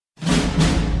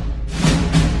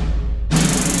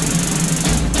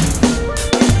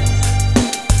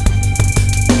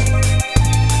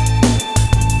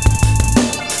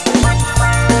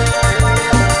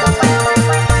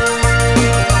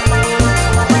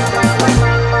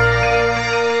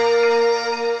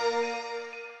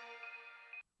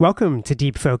Welcome to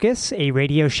Deep Focus, a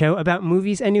radio show about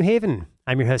movies and New Haven.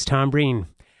 I'm your host, Tom Breen.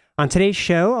 On today's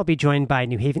show, I'll be joined by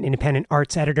New Haven Independent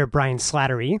Arts editor Brian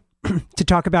Slattery to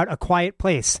talk about A Quiet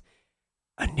Place,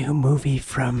 a new movie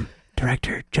from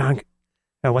director John...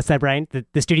 Oh, what's that, Brian?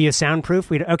 The studio's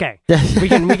soundproof? Okay. We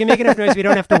can make enough noise. We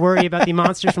don't have to worry about the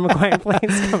monsters from A Quiet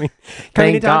Place coming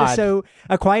Thank to God. us. So,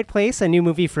 A Quiet Place, a new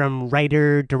movie from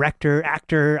writer, director,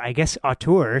 actor, I guess,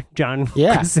 auteur, John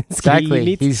Krasinski.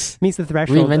 Exactly. Meets the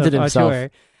threshold reinvented of himself.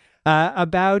 auteur.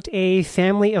 About a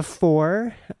family of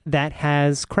four that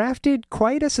has crafted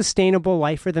quite a sustainable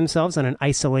life for themselves on an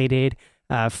isolated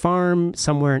farm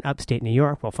somewhere in upstate New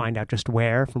York. We'll find out just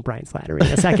where from Brian Slattery in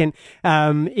a second.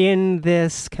 In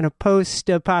this kind of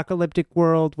post-apocalyptic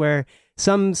world where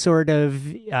some sort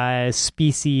of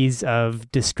species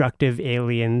of destructive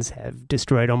aliens have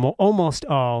destroyed almost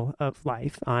all of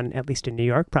life on, at least in New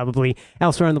York, probably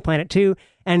elsewhere on the planet too.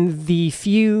 And the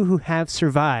few who have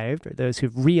survived, or those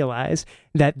who've realized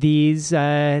that these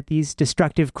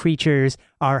destructive creatures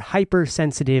are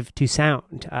hypersensitive to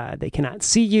sound. They cannot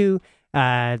see you.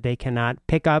 They cannot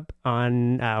pick up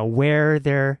on where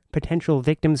their potential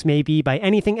victims may be by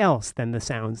anything else than the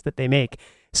sounds that they make.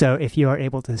 So if you are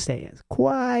able to stay as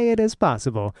quiet as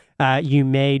possible, you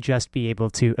may just be able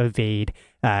to evade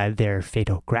their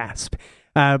fatal grasp.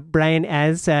 Brian,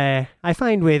 as I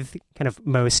find with kind of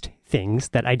most things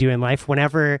that I do in life,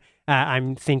 whenever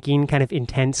I'm thinking kind of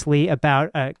intensely about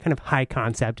a kind of high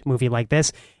concept movie like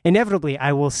this, inevitably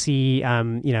I will see,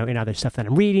 in other stuff that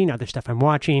I'm reading, other stuff I'm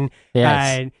watching,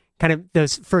 Yes. kind of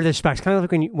those further sparks, kind of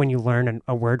like when you learn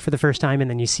a word for the first time and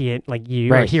then you see it like or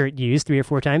Right. hear it used 3 or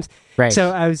 4 times. Right.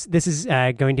 So this is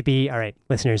going to be, all right,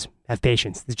 listeners, have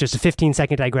patience. It's just a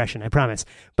 15-second digression, I promise,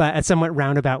 but a somewhat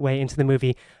roundabout way into the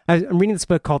movie. I'm reading this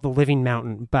book called The Living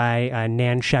Mountain by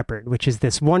Nan Shepherd, which is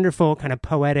this wonderful kind of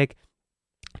poetic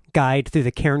guide through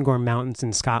the Cairngorm Mountains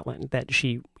in Scotland that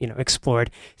she, explored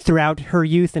throughout her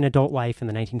youth and adult life in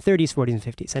the 1930s, 40s, and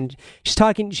 50s.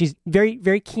 And she's very,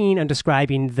 very keen on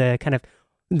describing the kind of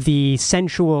the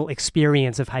sensual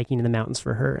experience of hiking in the mountains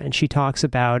for her. And she talks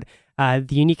about the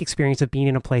unique experience of being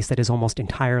in a place that is almost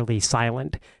entirely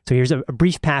silent. So here's a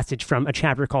brief passage from a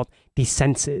chapter called The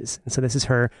Senses. And so this is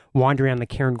her wandering on the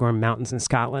Cairngorm Mountains in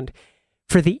Scotland.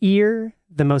 For the ear,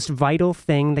 the most vital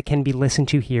thing that can be listened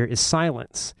to here is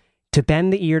silence. To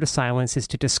bend the ear to silence is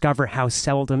to discover how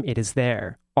seldom it is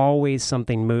there. Always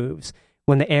something moves.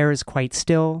 When the air is quite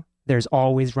still, there's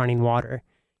always running water.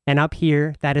 And up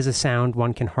here, that is a sound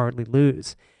one can hardly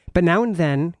lose. But now and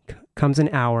then comes an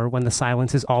hour when the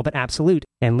silence is all but absolute,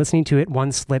 and listening to it,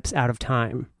 one slips out of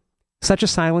time. Such a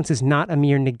silence is not a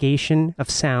mere negation of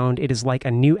sound, it is like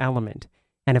a new element.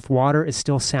 And if water is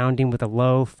still sounding with a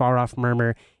low, far-off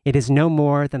murmur, it is no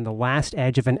more than the last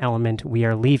edge of an element we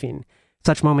are leaving.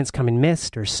 Such moments come in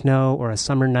mist, or snow, or a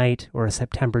summer night, or a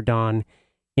September dawn.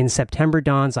 In September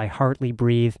dawns I hardly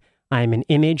breathe. I am an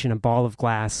image in a ball of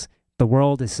glass. The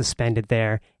world is suspended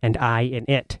there, and I in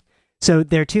it. So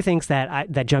there are 2 things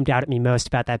that jumped out at me most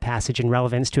about that passage in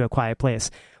relevance to A Quiet Place.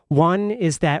 One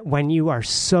is that when you are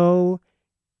so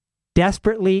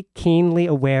desperately, keenly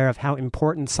aware of how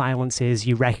important silence is,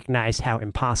 you recognize how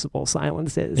impossible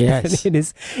silence is. Yes. It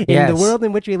is in the world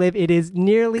in which we live, it is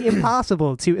nearly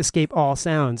impossible to escape all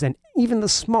sounds, and even the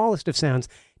smallest of sounds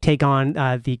take on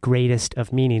the greatest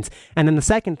of meanings. And then the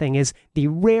second thing is the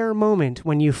rare moment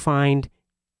when you find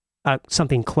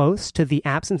something close to the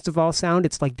absence of all sound.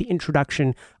 It's like the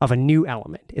introduction of a new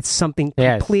element. It's something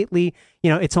completely,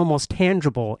 it's almost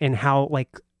tangible in how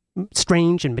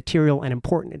strange and material and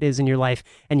important it is in your life,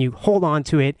 and you hold on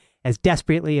to it as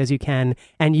desperately as you can,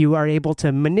 and you are able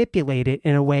to manipulate it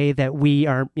in a way that we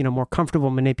are, more comfortable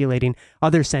manipulating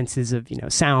other senses of,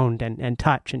 sound and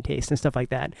touch and taste and stuff like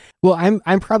that. Well,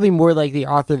 I'm probably more like the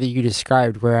author that you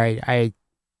described, where I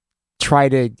try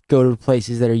to go to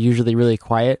places that are usually really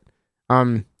quiet.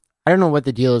 I don't know what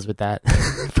the deal is with that,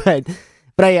 but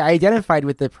I identified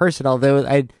with the person, although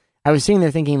I was sitting there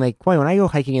thinking, boy, when I go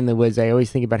hiking in the woods, I always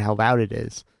think about how loud it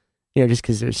is, just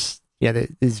because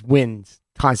there's winds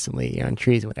constantly on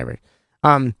trees and whatever.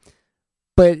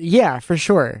 But yeah, for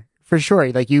sure.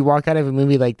 Like, you walk out of a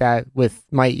movie like that with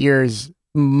my ears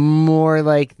more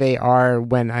like they are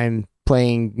when I'm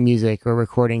playing music or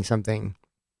recording something,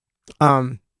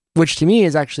 which to me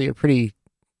is actually a pretty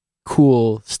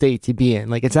cool state to be in.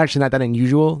 Like, it's actually not that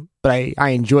unusual, but I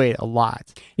enjoy it a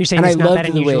lot. You're saying and it's I not that loved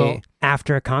the unusual way,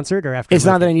 after a concert or after? It's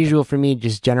not that unusual for me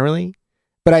just generally,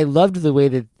 but I loved the way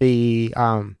that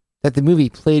the movie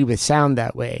played with sound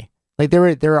that way. Like, there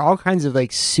were all kinds of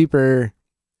super,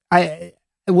 it's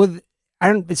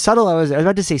subtle. I was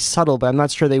about to say subtle, but I'm not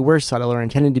sure they were subtle or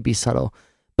intended to be subtle.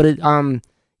 But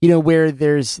where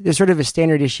there's sort of a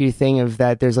standard issue thing of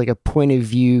that there's like a point of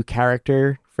view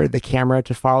character for the camera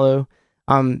to follow.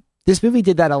 This movie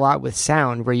did that a lot with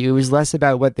sound, where it was less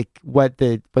about what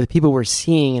the people were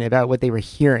seeing and about what they were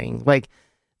hearing. Like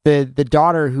the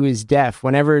daughter who is deaf,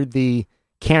 whenever the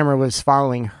camera was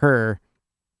following her,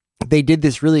 they did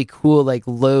this really cool like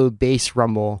low bass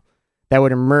rumble that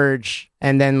would emerge,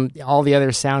 and then all the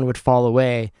other sound would fall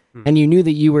away, and you knew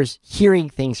that you were hearing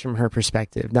things from her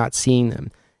perspective, not seeing them.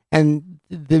 And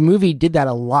the movie did that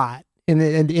a lot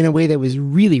in a way that was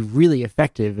really, really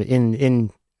effective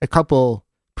in a couple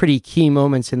pretty key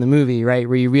moments in the movie, right?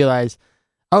 Where you realize,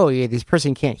 oh yeah, this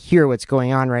person can't hear what's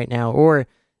going on right now, or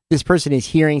this person is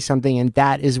hearing something and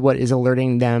that is what is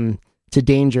alerting them to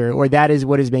danger, or that is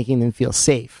what is making them feel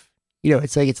safe.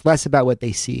 It's like, it's less about what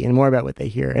they see and more about what they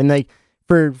hear. And like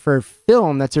for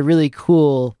film, that's a really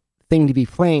cool thing to be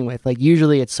playing with. Like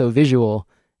usually it's so visual,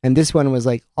 and this one was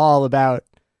like all about,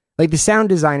 like the sound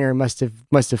designer must have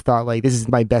thought like, this is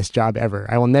my best job ever.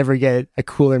 I will never get a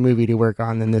cooler movie to work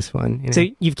on than this one. So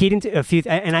you've keyed into a few,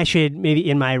 and I should maybe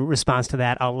in my response to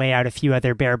that, I'll lay out a few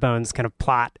other bare bones kind of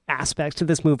plot aspects to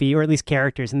this movie, or at least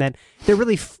characters, and that there are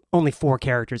really only 4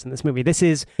 characters in this movie. This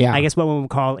is, I guess, what one would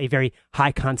call a very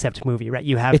high concept movie, right?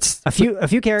 You have a few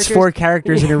characters. It's 4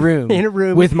 characters in a room. In a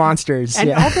room. With monsters.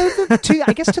 And although,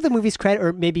 I guess to the movie's credit,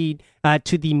 or maybe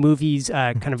to the movie's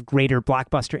kind of greater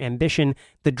blockbuster ambition,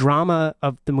 the drama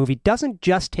of the movie doesn't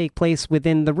just take place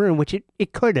within the room, which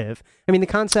it could have. I mean, the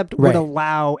concept would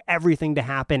allow everything to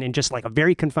happen in just like a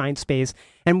very confined space.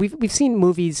 And we've seen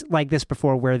movies like this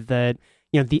before where the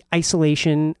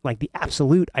isolation, like the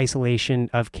absolute isolation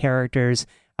of characters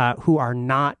who are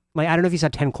not, like, I don't know if you saw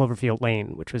 10 Cloverfield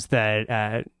Lane, which was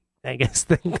the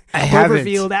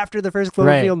Cloverfield after the first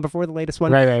Cloverfield and before the latest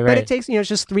one. Right. But it takes, it's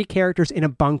just 3 characters in a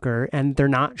bunker, and they're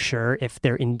not sure if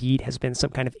there indeed has been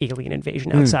some kind of alien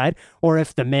invasion outside, or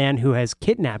if the man who has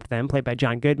kidnapped them, played by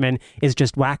John Goodman, is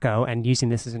just wacko and using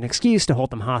this as an excuse to hold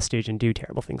them hostage and do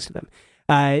terrible things to them.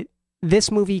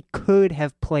 This movie could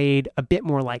have played a bit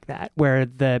more like that, where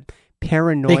the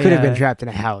paranoia... They could have been trapped in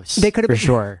a house, for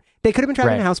sure. They could have been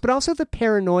trapped in a house, but also the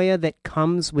paranoia that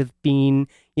comes with being,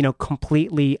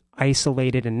 completely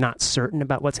isolated and not certain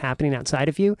about what's happening outside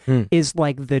of you is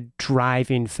like the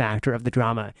driving factor of the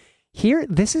drama. Here,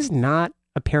 this is not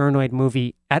a paranoid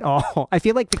movie at all. I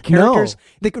feel like the characters,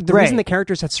 the reason the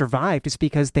characters have survived is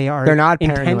because they're not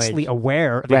intensely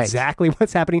aware of exactly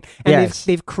what's happening, and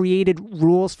they've created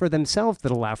rules for themselves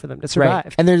that allow for them to survive.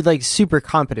 Right. And they're like super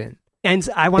competent. And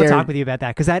I want to talk with you about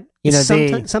that, because that is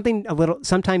something a little,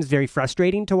 sometimes very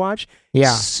frustrating to watch.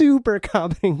 Yeah. Super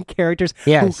competent characters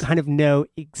who kind of know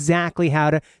exactly how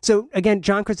to. So again,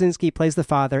 John Krasinski plays the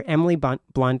father. Emily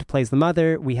Blunt plays the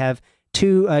mother. We have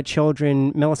 2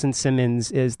 children. Millicent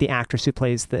Simmons is the actress who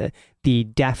plays the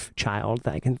deaf child.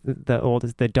 The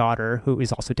oldest, the daughter, who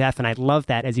is also deaf. And I love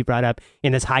that, as you brought up,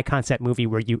 in this high concept movie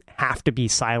where you have to be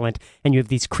silent, and you have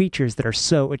these creatures that are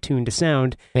so attuned to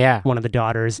sound. Yeah. One of the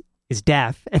daughters is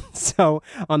deaf, and so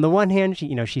on the one hand,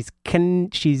 she's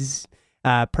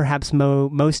perhaps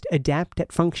most adept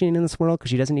at functioning in this world because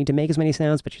she doesn't need to make as many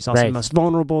sounds, but she's also most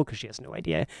vulnerable because she has no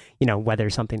idea, whether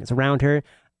something is around her.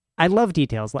 I love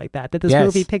details like that this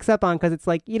movie picks up on, because it's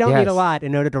like you don't need a lot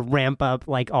in order to ramp up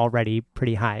like already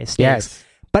pretty high stakes. Yes.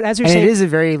 But as you're saying, it is a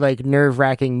very like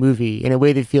nerve-wracking movie in a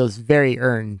way that feels very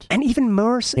earned. And even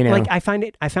more, like I found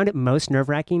it most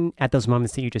nerve-wracking at those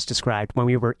moments that you just described, when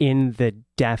we were in the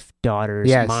deaf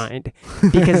daughter's mind.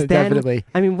 Because then, Definitely.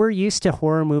 I mean, we're used to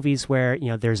horror movies where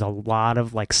there's a lot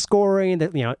of like scoring,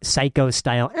 that Psycho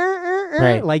style.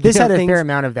 Right. Like this had a fair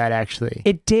amount of that, actually.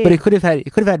 It did, but it could have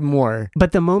had more.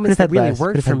 But the moments that really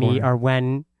worked for me are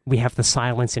when we have the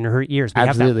silence in her ears. We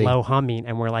have that low humming,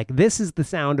 and we're like, this is the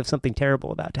sound of something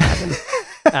terrible about to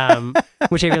happen,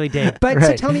 which I really did. But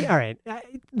so tell me, all right,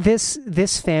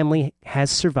 this family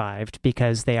has survived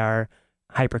because they are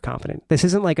hyper competent. This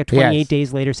isn't like a 28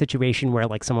 days later situation where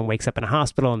like someone wakes up in a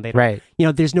hospital and they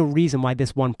don't, there's no reason why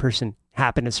this one person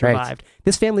happened to survive.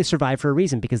 This family survived for a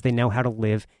reason, because they know how to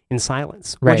live in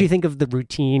silence. What do you think of the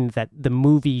routine that the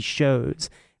movie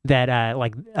shows that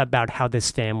like about how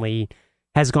this family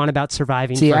has gone about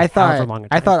surviving for however long a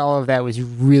time? I thought all of that was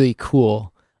really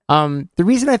cool. The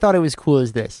reason I thought it was cool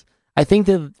is this. I think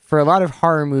that for a lot of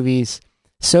horror movies,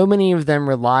 so many of them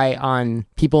rely on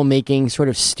people making sort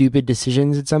of stupid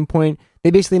decisions at some point. They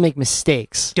basically make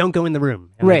mistakes. Don't go in the room.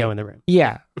 And they go in the room.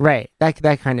 Yeah, right.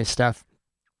 That kind of stuff.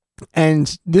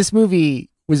 And this movie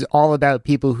was all about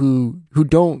people who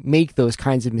don't make those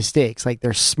kinds of mistakes. Like,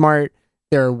 they're smart,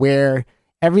 they're aware,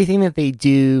 everything that they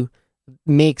do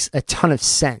makes a ton of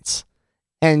sense.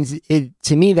 And it,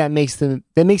 to me, that makes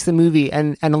the movie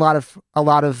and a lot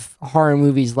of horror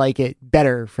movies like it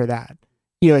better for that.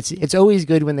 You know, it's always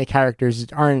good when the characters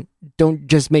don't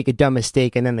just make a dumb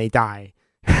mistake and then they die,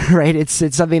 right? It's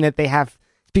something that they have,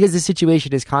 because the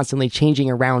situation is constantly changing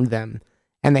around them,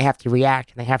 and they have to react,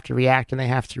 and they have to react, and they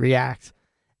have to react.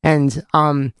 And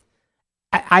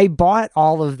I bought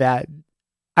all of that.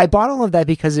 I bought all of that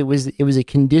because it was a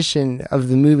condition of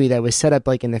the movie that was set up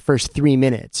like in the first 3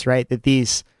 minutes, right? That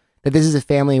this is a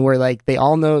family where like they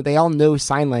all know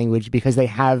sign language because they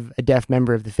have a deaf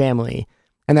member of the family.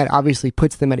 And that obviously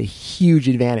puts them at a huge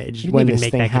advantage when this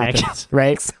thing happens,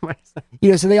 right?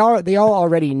 You know, so they all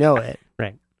already know it,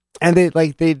 right? And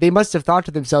they must have thought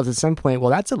to themselves at some point, well,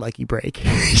 that's a lucky break,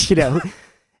 you know.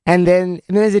 And then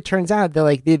as it turns out,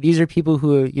 these are people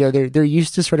who, you know, they're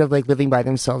used to sort of like living by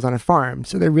themselves on a farm,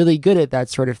 so they're really good at that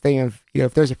sort of thing of, you know,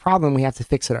 if there's a problem, we have to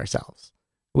fix it ourselves.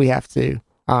 We have to,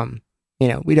 you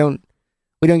know, we don't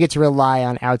get to rely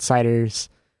on outsiders.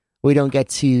 We don't get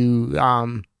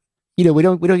to you know, we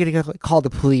don't get to call the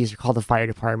police or call the fire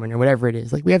department or whatever it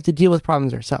is. Like, we have to deal with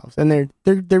problems ourselves, and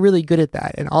they're really good at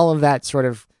that. And all of that sort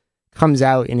of comes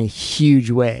out in a huge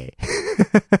way.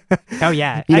 Oh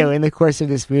yeah, you know, in the course of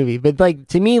this movie. But like,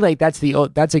 to me, like that's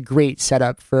a great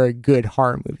setup for a good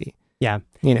horror movie. Yeah,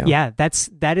 you know, yeah,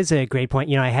 that is a great point.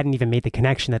 You know, I hadn't even made the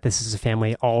connection that this is a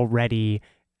family already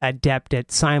adept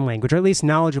at sign language, or at least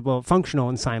knowledgeable, functional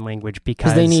in sign language,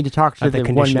 because they need to talk to the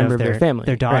one member of their family,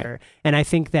 their daughter. Right. And I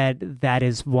think that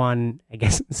is one, I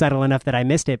guess, subtle enough that I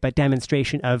missed it, but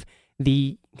demonstration of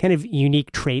the kind of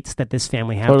unique traits that this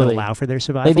family have that allow for their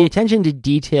survival. Like the attention to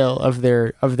detail of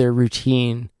their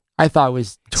routine, I thought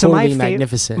was totally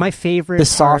magnificent. My favorite, the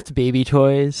soft baby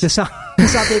toys, the soft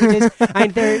baby toys.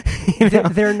 And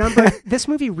they're a number. This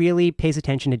movie really pays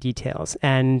attention to details,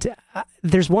 and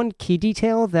there's one key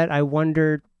detail that I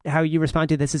wonder how you respond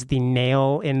to. This is the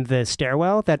nail in the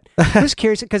stairwell. That I was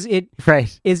curious because it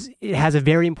has a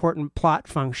very important plot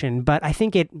function, but I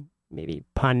think it, maybe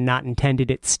pun not intended,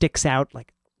 it sticks out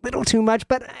like little too much.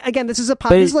 But again, this is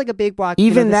like a big block.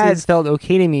 Even that felt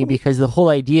okay to me, because the whole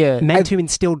idea meant to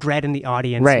instill dread in the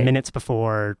audience minutes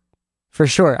before. For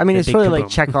sure. I mean, it's really like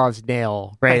kaboom. Chekhov's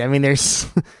nail, right? I mean, there's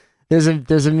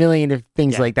a million of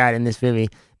things like that in this movie.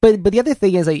 But the other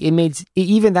thing is, like,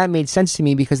 even that made sense to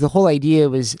me, because the whole idea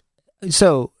was,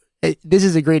 this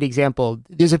is a great example.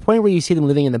 There's a point where you see them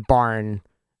living in the barn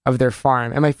of their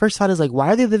farm, and my first thought is like, why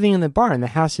are they living in the barn? The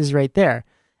house is right there.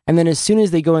 And then as soon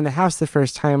as they go in the house the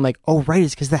first time, I'm like, oh, right,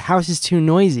 it's because the house is too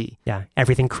noisy. Yeah,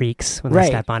 everything creaks when they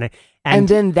step on it. And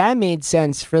then that made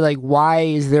sense for, like, why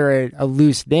is there a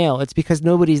loose nail? It's because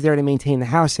nobody's there to maintain the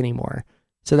house anymore.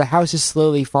 So the house is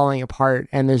slowly falling apart,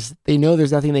 and they know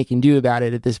there's nothing they can do about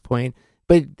it at this point.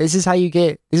 But this is how you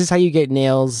get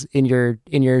nails in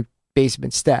your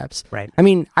basement steps. Right. I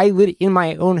mean, I live in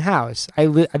my own house.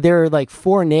 There are like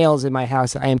 4 nails in my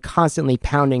house that I am constantly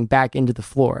pounding back into the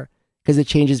floor, because it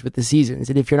changes with the seasons.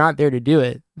 And if you're not there to do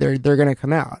it, they're going to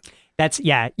come out.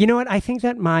 You know what? I think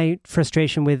that my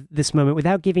frustration with this moment,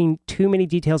 without giving too many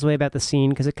details away about the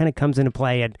scene, because it kind of comes into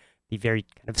play at the very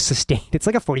kind of sustained, it's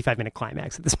like a 45-minute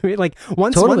climax of this movie. Like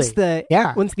once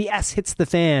the S hits the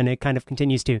fan, it kind of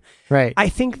continues to. Right. I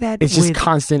think that it's just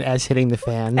constant S hitting the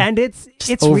fan. And it's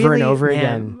over really, and over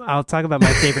again. I'll talk about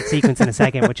my favorite sequence in a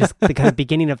second, which is the kind of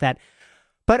beginning of that.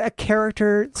 But a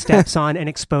character steps on an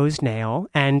exposed nail,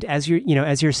 and as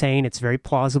you're saying, it's very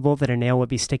plausible that a nail would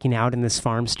be sticking out in this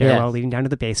farm stairwell leading down to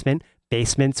the basement.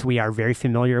 Basements we are very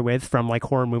familiar with from like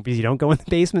horror movies. You don't go in the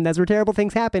basement. That's where terrible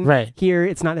things happen. Right. Here,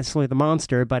 it's not necessarily the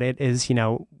monster, but it is, you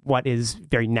know, what is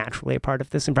very naturally a part of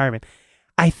this environment.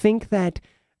 I think that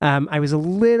I was a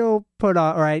little put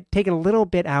off, or I'd taken a little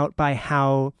bit out by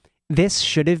how this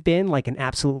should have been like an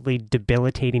absolutely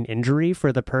debilitating injury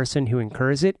for the person who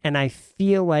incurs it. And I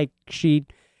feel like she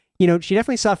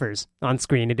definitely suffers on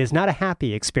screen. It is not a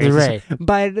happy experience. Right.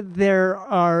 But there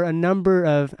are a number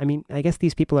of, I mean, I guess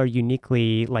these people are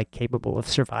uniquely like capable of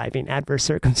surviving adverse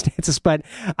circumstances. But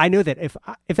I know that if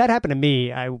that happened to me,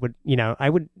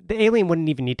 the alien wouldn't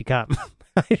even need to come.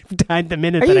 I'd have died the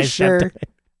minute that I stepped on it.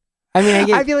 I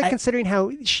mean, I feel like considering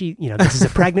how she, this is a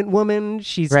pregnant woman.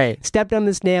 She's stepped on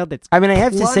this nail that's. I mean, I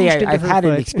have to say, I've had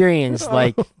an experience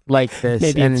like this.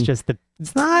 Maybe and it's just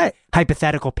it's not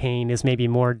hypothatical pain is maybe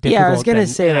more difficult. Yeah, I was gonna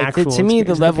say, like, to me,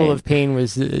 the level pain. of pain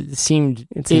was it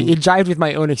jived with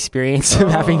my own experience of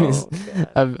having this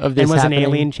of this. And was happening. An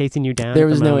alien chasing you down? There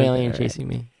was no alien chasing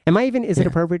me. Is it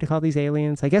appropriate to call these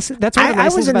aliens? I guess that's one of the nice I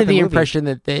was things about under the movie. impression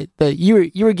that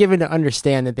you were given to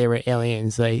understand that they were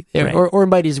aliens, like or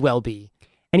might as well be.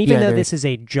 And even though this is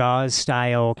a Jaws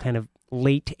style kind of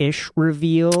late-ish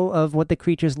reveal of what the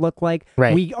creatures look like.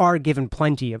 Right. We are given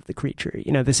plenty of the creature.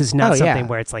 You know, this is not something yeah.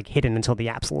 where it's like hidden until the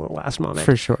absolute last moment.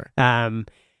 For sure.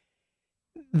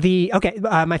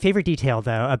 My favorite detail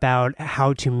though about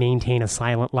how to maintain a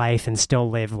silent life and still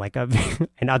live like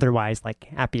an otherwise like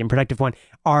happy and productive one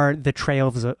are the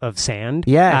trails of sand.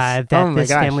 Yes. That this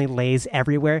family lays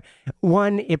everywhere.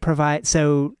 One, it provides,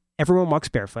 so everyone walks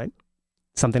barefoot.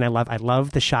 Something I love. I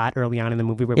love the shot early on in the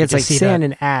movie where we it's just like see sand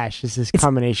and ash. It's this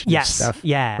combination of stuff.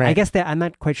 Yeah. Right. I guess that I'm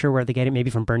not quite sure where they get it. Maybe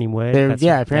from burning wood.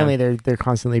 Apparently they're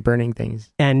constantly burning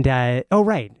things. And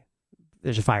right.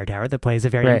 There's a fire tower that plays a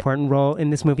very important role in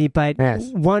this movie. But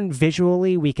one,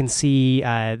 visually, we can see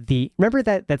remember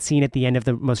that scene at the end of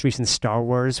the most recent Star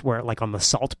Wars where, like, on the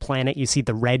salt planet, you see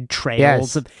the red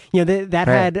trails. Of, that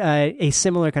had a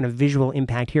similar kind of visual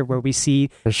impact here where we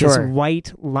see this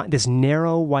this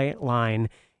narrow white line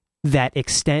that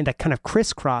kind of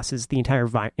crisscrosses the entire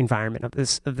environment of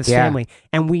this family.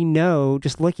 And we know,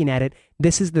 just looking at it,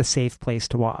 this is the safe place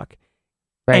to walk.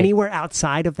 Right. Anywhere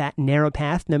outside of that narrow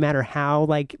path, no matter how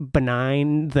like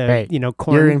benign the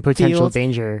corn you're in potential fields,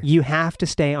 danger. You have to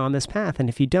stay on this path, and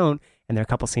if you don't, and there are a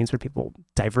couple scenes where people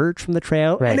diverge from the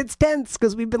trail, and it's tense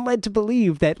because we've been led to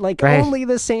believe that only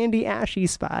the sandy, ashy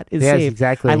spot is safe.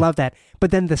 Exactly. I love that. But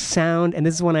then the sound, and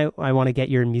this is one I want to get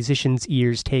your musician's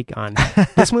ears take on.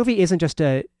 This movie isn't just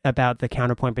about the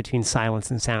counterpoint between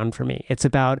silence and sound for me. It's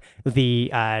about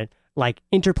the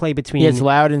interplay between it's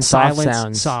loud and soft silence,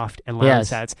 sounds. soft and loud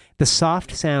sounds. The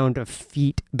soft sound of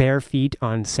bare feet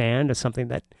on sand is something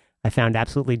that I found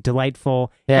absolutely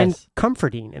delightful and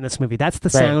comforting in this movie. That's the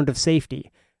sound of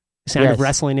safety. Sound of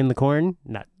wrestling in the corn,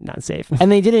 not safe. And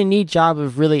they did a neat job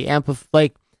of really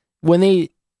amplifying, when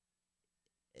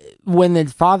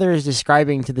the father is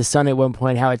describing to the son at one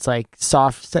point how it's like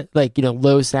soft,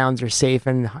 low sounds are safe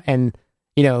and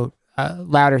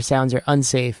louder sounds are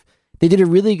unsafe. They did a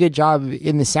really good job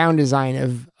in the sound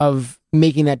design of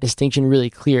making that distinction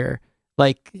really clear.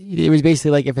 Like, it was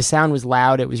basically like if a sound was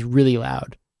loud, it was really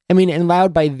loud. I mean, and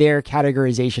loud by their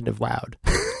categorization of loud,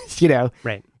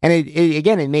 Right. And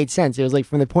it made sense. It was like,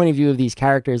 from the point of view of these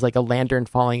characters, like a lantern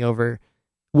falling over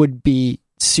would be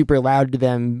super loud to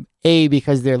them, A,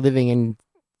 because they're living in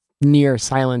near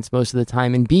silence most of the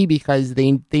time, and B, because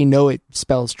they know it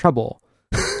spells trouble.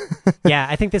 Yeah,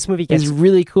 I think this movie gets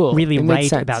really cool. Really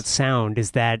right about sound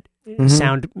is that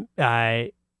sound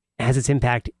has its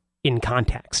impact in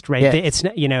context, right? Yeah. It's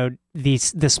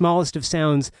the smallest of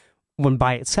sounds, when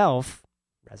by itself,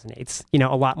 resonates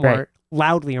a lot more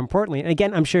loudly or importantly. And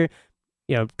again, I'm sure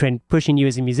pushing you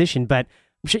as a musician, but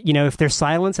I'm sure, if there's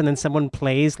silence and then someone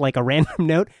plays like a random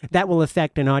note, that will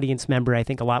affect an audience member, I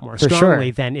think, a lot more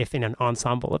strongly than if in an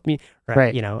ensemble of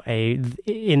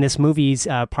in this movie's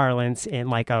parlance, in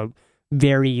like a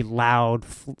very loud,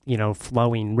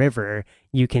 flowing river,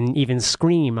 you can even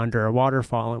scream under a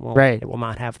waterfall and it will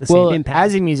not have the same impact.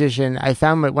 As a musician, I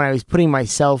found that when I was putting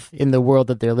myself in the world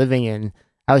that they're living in,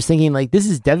 I was thinking, like, this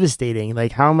is devastating.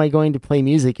 Like, how am I going to play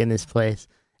music in this place?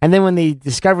 And then when they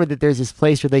discovered that there's this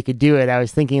place where they could do it, I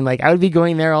was thinking, like, I would be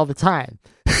going there all the time.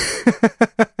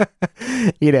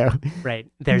 Right.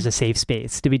 There's a safe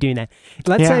space to be doing that.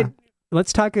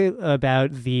 Let's talk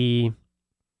about the...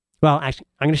 Well, actually,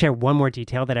 I'm going to share one more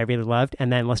detail that I really loved,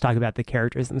 and then let's talk about the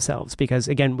characters themselves, because,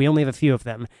 again, we only have a few of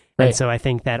them. Right. And so I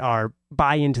think that our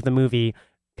buy-in to the movie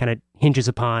kind of hinges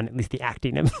upon at least the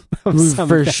acting of some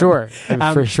for of them. Sure.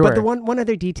 For sure. But the one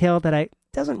other detail that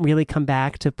doesn't really come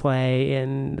back to play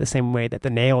in the same way that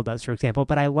the nail does, for example,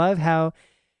 but I love how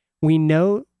we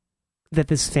know that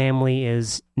this family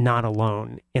is not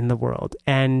alone in the world.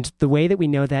 And the way that we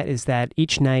know that is that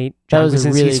each night, John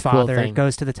Krasinski's father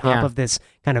goes to the top of this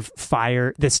kind of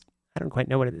fire, I don't quite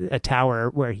know what a tower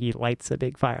where he lights a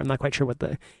big fire. I'm not quite sure what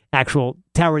the actual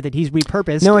tower that he's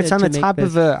repurposed. No, it's on the top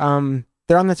of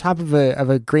they're on the top of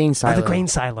a grain silo. Oh, the grain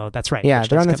silo, that's right. Yeah,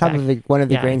 they're on the top of one of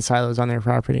the grain silos on their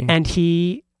property. And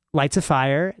he lights a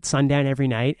fire at sundown every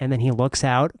night, and then he looks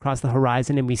out across the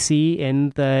horizon, and we see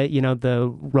in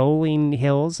the rolling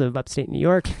hills of upstate New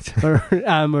York, or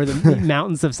the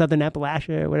mountains of southern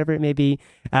Appalachia, or whatever it may be,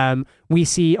 we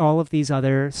see all of these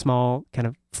other small kind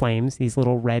of flames, these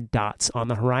little red dots on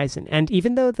the horizon. And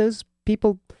even though those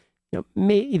people,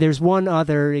 there's one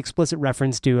other explicit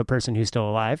reference to a person who's still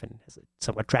alive and has a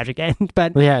somewhat tragic end,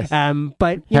 but we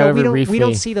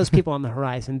don't see those people on the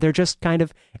horizon. They're just kind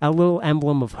of a little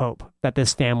emblem of hope that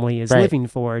this family is living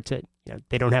for.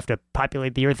 They don't have to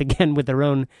populate the earth again with their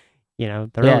own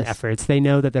own efforts. They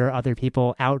know that there are other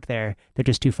people out there. They're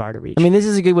just too far to reach. I mean, this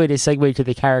is a good way to segue to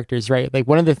the characters, right? Like,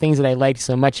 one of the things that I liked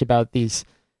so much about these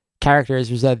characters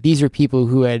was that these are people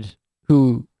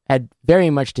who had very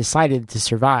much decided to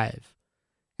survive.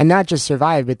 And not just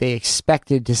survive, but they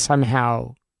expected to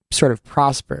somehow sort of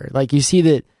prosper. Like you see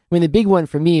that, I mean, the big one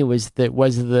for me was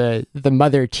the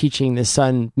mother teaching the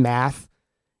son math,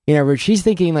 you know, where she's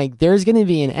thinking like there's going to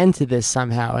be an end to this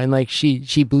somehow. And like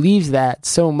she believes that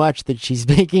so much that she's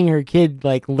making her kid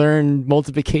like learn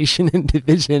multiplication and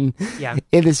division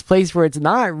in this place where it's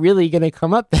not really going to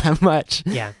come up that much.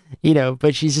 Yeah. You know,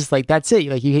 but she's just like, that's it.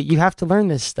 Like you have to learn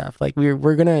this stuff. Like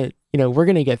we're going to, you know, we're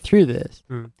going to get through this.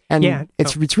 And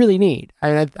it's really neat.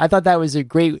 I thought that was a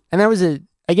great, and that was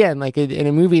again, like in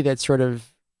a movie that sort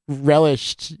of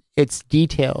relished its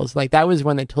details. Like that was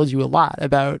one that told you a lot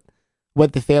about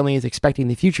what the family is expecting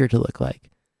the future to look like.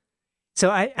 So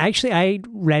I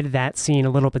read that scene a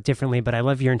little bit differently, but I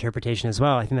love your interpretation as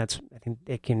well. I think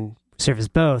it can serve as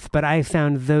both. But I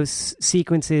found those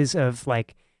sequences of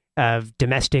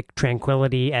domestic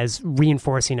tranquility as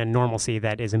reinforcing a normalcy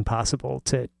that is impossible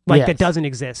to that doesn't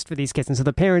exist for these kids. And so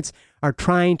the parents are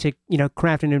trying to, you know,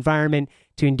 craft an environment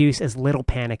to induce as little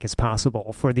panic as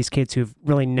possible for these kids who've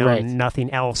really known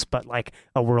nothing else but like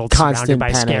a world surrounded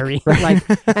by scary,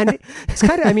 and it's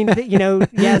kind of, I mean, you know,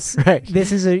 yes,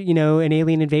 this is an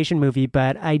alien invasion movie,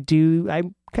 but I'm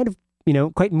kind of, you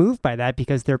know, quite moved by that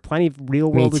because there are plenty of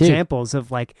real world examples of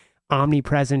like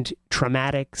omnipresent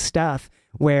traumatic stuff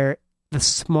where the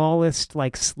smallest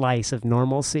like slice of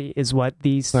normalcy is what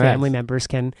these family members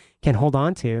can hold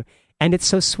on to. And it's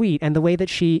so sweet. And the way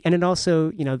that and it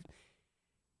also, you know,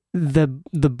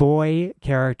 the boy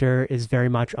character is very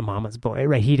much a mama's boy,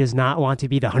 right? He does not want to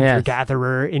be the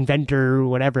hunter-gatherer, inventor,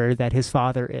 whatever that his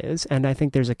father is. And I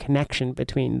think there's a connection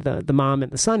between the mom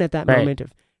and the son at that moment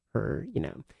of her, you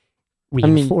know,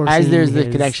 reinforcing as there's the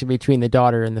connection between the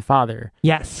daughter and the father.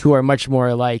 Yes. Who are much more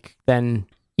alike than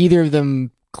either of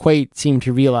them quite seem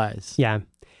to realize. Yeah.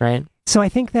 Right? So I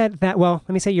think that well,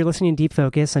 let me say you're listening to Deep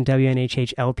Focus on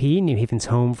WNHH-LP, New Haven's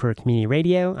home for community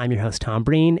radio. I'm your host, Tom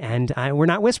Breen, and we're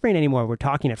not whispering anymore. We're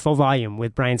talking at full volume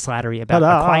with Brian Slattery about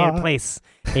A Quiet Place,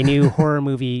 a new horror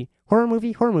movie. Horror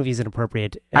movie is an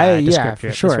appropriate descriptor.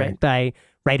 For sure. Right, by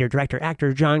writer, director,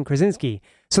 actor John Krasinski.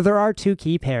 So there are two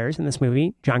key pairs in this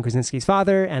movie, John Krasinski's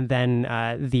father and then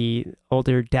the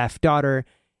older deaf daughter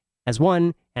as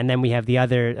one, and then we have the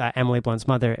other, Emily Blunt's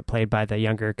mother, played by the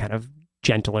younger, kind of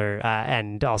gentler,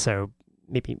 and also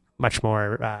maybe much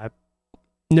more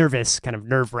nervous, kind of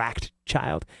nerve-wracked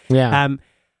child. Yeah.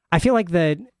 I feel like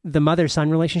the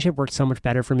mother-son relationship worked so much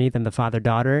better for me than the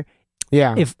father-daughter.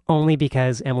 Yeah. If only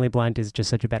because Emily Blunt is just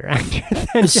such a better actor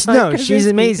than John No, Krasinski. she's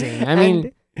amazing. I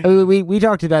mean, we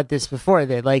talked about this before,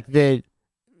 that like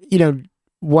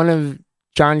one of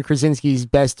John Krasinski's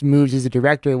best moves as a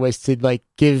director was to like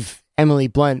give Emily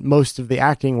Blunt most of the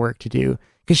acting work to do,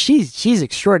 because she's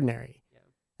extraordinary.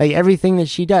 Like everything that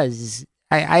she does is,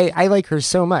 I like her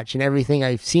so much in everything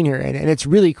I've seen her in, and it's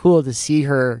really cool to see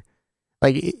her.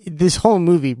 Like this whole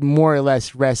movie more or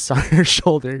less rests on her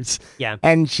shoulders. Yeah.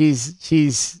 And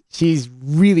she's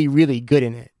really, really good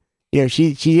in it. You know,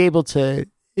 she's able to,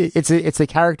 it's a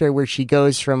character where she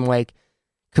goes from like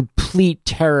complete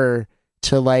terror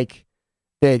to like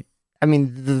the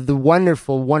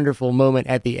wonderful, wonderful moment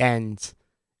at the end,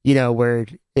 you know, where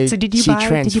so did you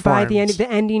buy the ending? The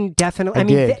ending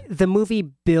definitely, the movie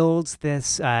builds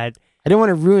this, I don't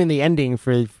want to ruin the ending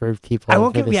for people. We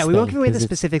won't give away the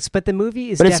specifics, but the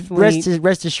movie is definitely...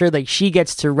 rest assured, like, she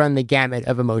gets to run the gamut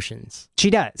of emotions.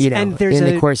 She does. You know, and there's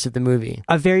in the course of the movie.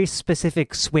 A very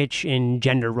specific switch in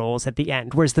gender roles at the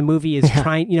end, whereas the movie is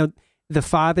trying, you know, the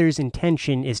father's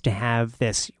intention is to have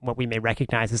this, what we may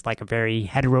recognize as like a very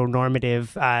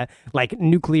heteronormative, like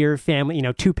nuclear family, you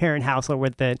know, two-parent household where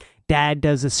the dad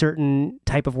does a certain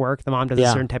type of work, the mom does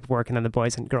a certain type of work, and then the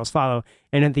boys and girls follow.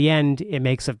 And at the end, it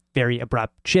makes a very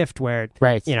abrupt shift where,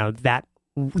 you know, that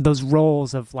those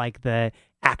roles of like the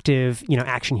active, you know,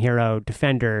 action hero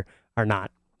defender are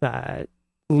not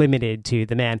limited to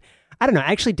the man. I don't know.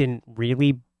 I actually didn't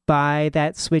really buy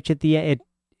that switch at the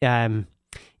end.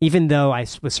 Even though I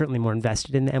was certainly more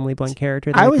invested in the Emily Blunt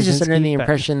character. I was just under the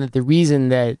impression that the reason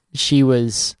that she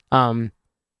was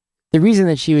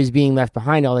being left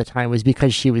behind all the time was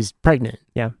because she was pregnant.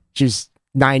 Yeah. She was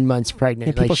 9 months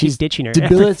pregnant. Yeah, like she's ditching her.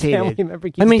 Debilitated.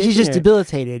 She's just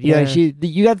debilitated. You Yeah. know,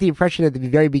 you got the impression at the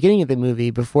very beginning of the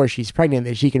movie, before she's pregnant,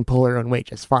 that she can pull her own weight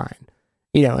just fine.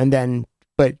 You know, and then,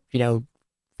 but, you know,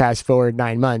 fast forward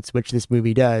 9 months, which this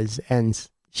movie does, and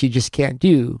she just can't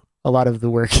do a lot of the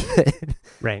work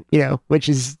right, you know, which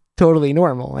is totally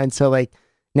normal. And so like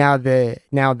now the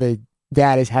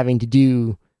dad is having to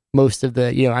do most of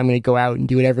the, you know, I'm going to go out and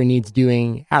do whatever needs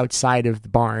doing outside of the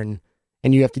barn,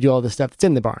 and you have to do all the stuff that's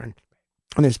in the barn,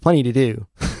 and there's plenty to do.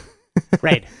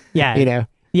 Right. Yeah. You know,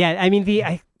 Yeah, I mean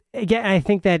again, I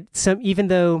think that even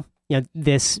though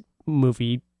this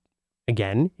movie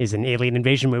again is an alien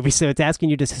invasion movie, so it's asking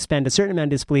you to suspend a certain amount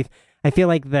of disbelief. I feel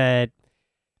like that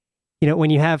when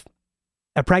you have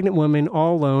a pregnant woman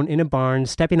all alone in a barn,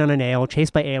 stepping on a nail,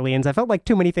 chased by aliens. I felt like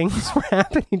too many things were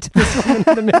happening to this woman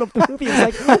in the middle of the movie.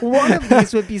 It's like one of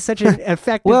these would be such an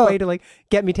effective way to like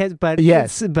get me tense, but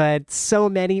but so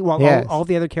many, while all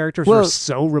the other characters were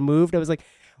so removed. I was like,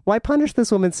 why punish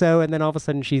this woman so? And then all of a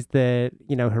sudden she's the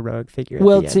heroic figure.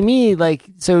 Well, to me,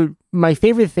 so my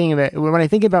favorite thing about when I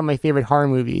think about my favorite horror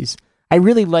movies, I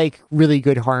really like really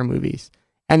good horror movies,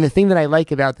 and the thing that I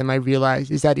like about them, I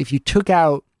realize, is that if you took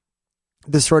out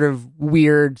the sort of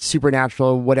weird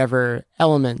supernatural whatever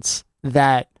elements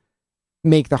that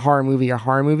make the horror movie a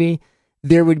horror movie,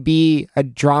 there would be a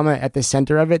drama at the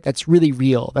center of it that's really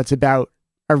real, that's about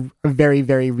a very,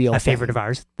 very real thing. Favorite of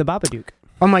ours, The Babadook.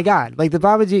 Oh my God, like The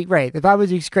Babadook, right? The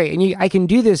Babadook's great, and I can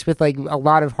do this with like a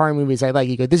lot of horror movies I like.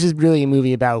 You go, this is really a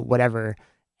movie about whatever,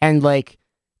 and like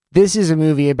this is a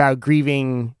movie about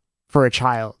grieving for a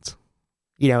child,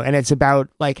 and it's about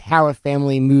like how a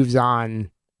family moves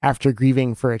on after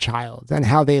grieving for a child, and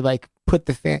how they like put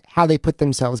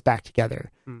themselves back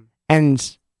together.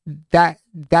 And that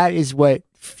is what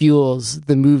fuels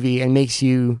the movie and makes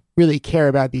you really care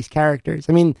about these characters.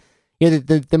 I mean,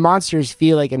 the monsters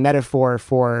feel like a metaphor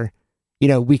for,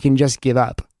 we can just give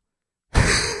up,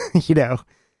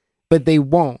 but they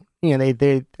won't.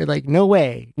 They're like, no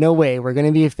way, we're going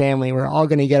to be a family. We're all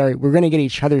going to we're going to get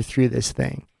each other through this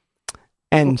thing.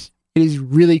 And it is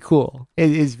really cool.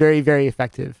 It is very, very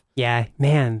effective. Yeah,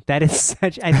 man, that is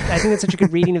such. I think that's such a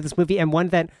good reading of this movie, and one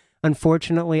that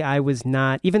unfortunately I was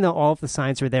not. Even though all of the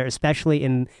signs were there, especially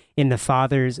in the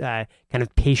father's kind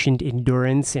of patient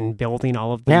endurance in building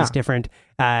all of these different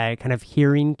kind of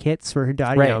hearing kits for her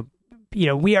daughter.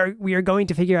 Right. We are going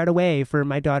to figure out a way for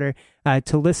my daughter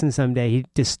to listen someday. He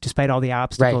despite all the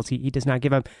obstacles, he does not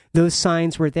give up. Those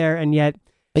signs were there, and yet.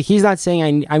 Like, he's not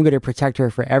saying I'm going to protect her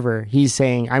forever. He's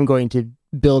saying I'm going to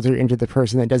build her into the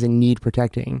person that doesn't need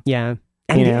protecting. Yeah.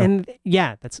 And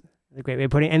that's a great way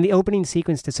of putting it. And the opening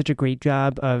sequence does such a great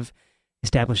job of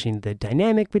establishing the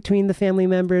dynamic between the family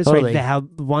members. Totally. Right? How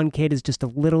one kid is just a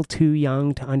little too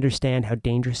young to understand how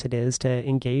dangerous it is to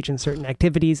engage in certain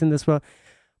activities in this world.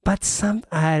 But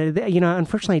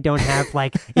unfortunately, I don't have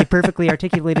like a perfectly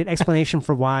articulated explanation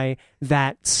for why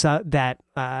that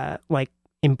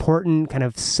important kind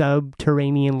of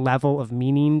subterranean level of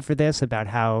meaning for this, about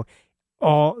how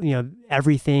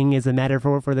everything is a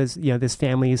metaphor for this, this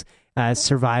family's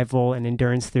survival and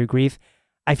endurance through grief.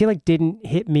 I feel like didn't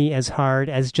hit me as hard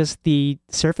as just the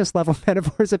surface level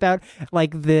metaphors about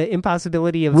like the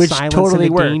impossibility of silence and the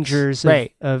dangers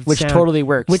of which sound, totally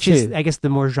works, which too. is, I guess, the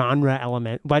more genre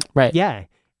element. But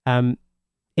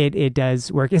it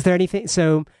does work. Is there anything?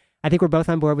 So I think we're both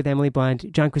on board with Emily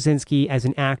Blunt. John Krasinski as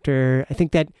an actor, I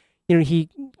think that he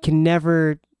can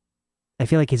never. I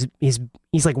feel like he's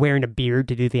like wearing a beard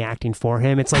to do the acting for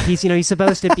him. It's like he's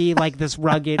supposed to be like this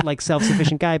rugged, like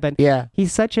self-sufficient guy, but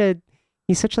he's such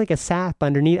like a sap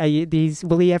underneath.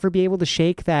 Will he ever be able to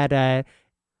shake that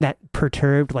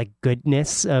perturbed like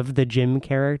goodness of the Jim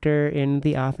character in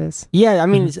The Office? Yeah, I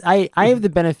mean, I have the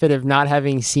benefit of not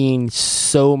having seen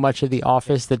so much of The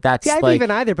Office that's I haven't even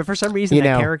either. But for some reason,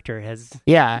 that character has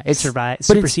survived.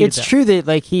 But it's true that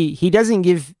like he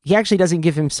actually doesn't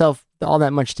give himself all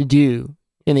that much to do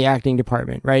in the acting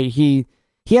department, right? He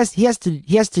has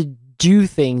to do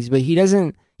things, but he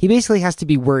doesn't. He basically has to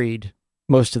be worried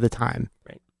most of the time.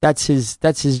 Right. That's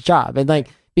his job, and like.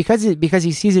 Because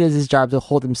he sees it as his job to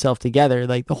hold himself together,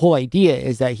 like the whole idea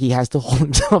is that he has to hold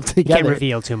himself together. He can't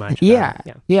reveal too much. Yeah.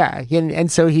 And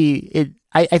so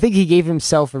I think he gave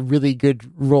himself a really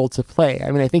good role to play.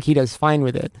 I mean, I think he does fine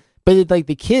with it. But like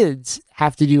the kids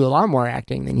have to do a lot more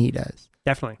acting than he does.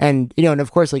 Definitely. And and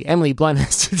of course, like Emily Blunt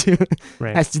has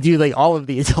to do like all of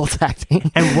the adult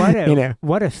acting. And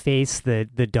what a face the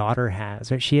daughter has.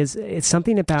 Right? It's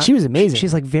something about. She was amazing.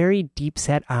 She's like very deep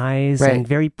set eyes and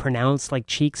very pronounced like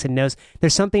cheeks and nose.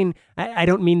 There's something. I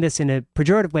don't mean this in a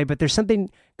pejorative way, but there's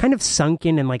something kind of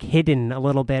sunken and like hidden a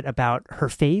little bit about her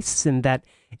face, and that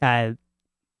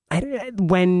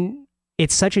when.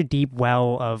 It's such a deep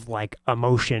well of like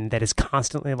emotion that is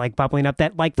constantly like bubbling up,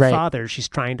 that like the father she's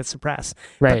trying to suppress.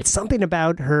 Right. But something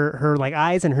about her like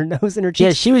eyes and her nose and her cheeks.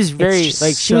 Yeah, she was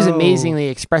she was amazingly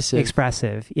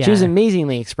expressive. Yeah. She was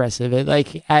amazingly expressive.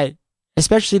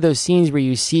 Especially those scenes where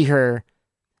you see her.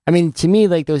 I mean, to me,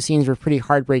 like those scenes were pretty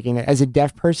heartbreaking. As a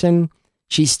deaf person,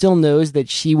 she still knows that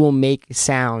she will make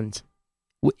sound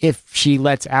if she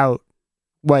lets out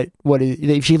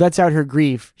if she lets out her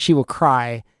grief, she will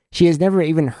cry. she has never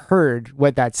even heard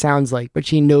what that sounds like, but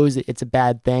she knows it's a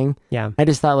bad thing. Yeah. I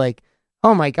just thought like,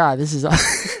 oh my God, this is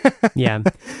Yeah.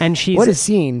 And she's what a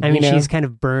scene. I mean, you know? she's kind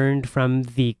of burned from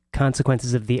the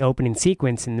consequences of the opening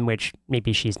sequence, in which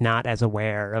maybe she's not as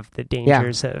aware of the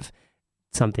dangers of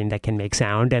something that can make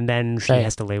sound, and then she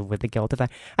has to live with the guilt of that.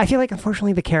 I feel like,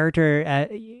 unfortunately, the character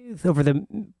over the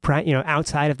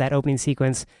outside of that opening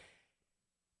sequence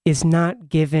is not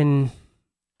given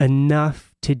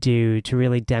enough to do to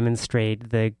really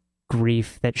demonstrate the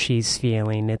grief that she's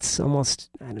feeling. It's almost,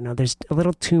 I don't know, there's a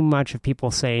little too much of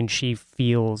people saying she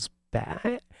feels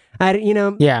bad. I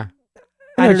don't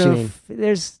know if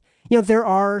there's, there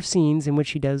are scenes in which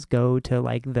she does go to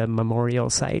like the memorial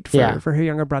site for her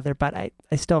younger brother, but I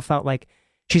still felt like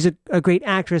she's a great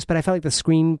actress, but I felt like the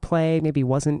screenplay maybe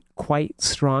wasn't quite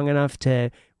strong enough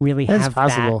to really have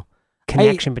that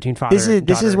connection between father and daughter.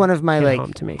 This is one of my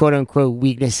like quote unquote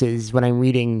weaknesses when I'm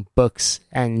reading books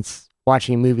and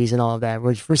watching movies and all of that,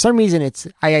 which for some reason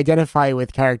I identify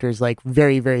with characters like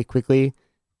very, very quickly.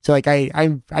 So like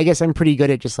I guess I'm pretty good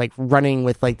at just like running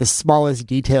with like the smallest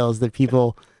details that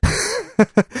people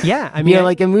yeah, I mean,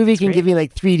 like a movie can give me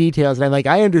like 3 details and I'm like,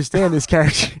 I understand this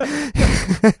character.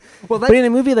 But in a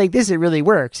movie like this, it really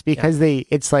works because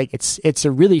it's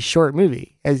a really short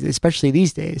movie, especially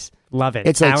these days. Love it.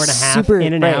 It's like hour and a half, super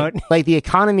in and out. Like the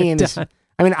economy in this.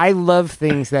 I mean, I love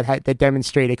things that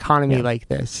demonstrate economy like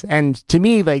this, and to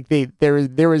me, like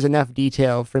there was enough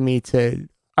detail for me to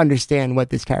understand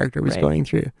what this character was going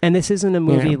through. And this isn't a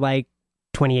movie like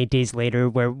 28 Days Later,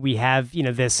 where we have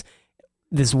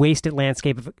this wasted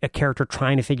landscape of a character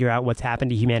trying to figure out what's happened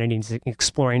to humanity and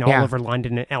exploring all over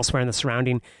London and elsewhere in the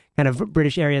surrounding kind of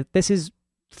British area. This is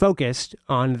focused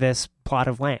on this plot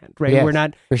of land, right? Yes, we're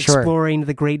not exploring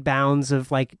the great bounds of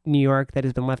like New York that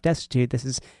has been left destitute. This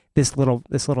is this little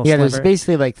sliver. There's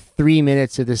basically like 3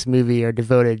 minutes of this movie are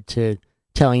devoted to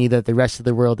telling you that the rest of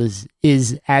the world is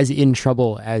as in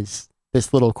trouble as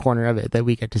this little corner of it that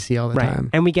we get to see all the time.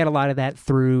 And we get a lot of that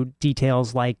through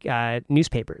details like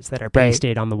newspapers that are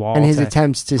pasted on the wall. And his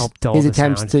attempts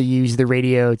to use the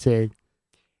radio to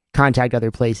contact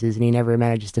other places, and he never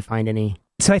manages to find any.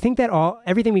 So I think that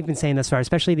everything we've been saying thus far,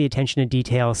 especially the attention to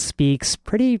detail, speaks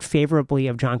pretty favorably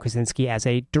of John Krasinski as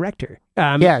a director.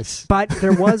 Yes. But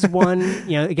there was one,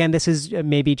 again, this is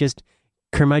maybe just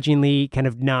curmudgeonly kind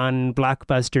of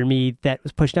non-blockbuster me that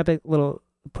was pushing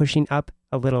up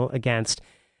a little against,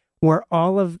 where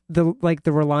all of the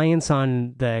reliance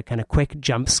on the kind of quick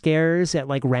jump scares at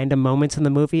like random moments in the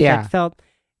movie, that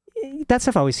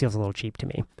stuff always feels a little cheap to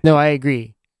me. No, I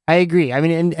agree. I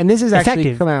mean, and this has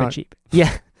actually come out. But cheap.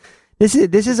 Yeah, this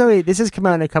has come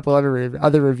out in a couple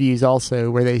other reviews also,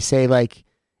 where they say like,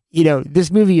 this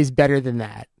movie is better than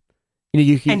that. And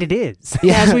it is.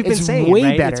 Yeah, as we've been saying, way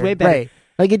right? better. It's way better. Right.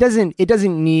 Like it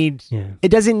doesn't need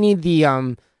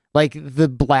the like the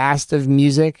blast of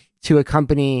music to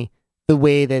accompany the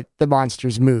way that the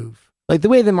monsters move. Like the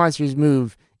way the monsters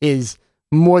move is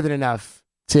more than enough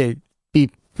to be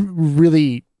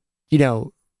really,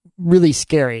 really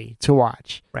scary to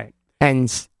watch. Right. And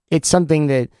it's something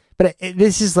that, but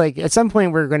this is like, at some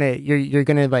point you're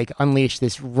gonna like unleash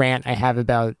this rant I have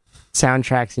about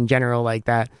soundtracks in general like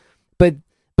that. But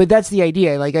that's the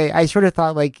idea. Like I sort of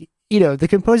thought like, the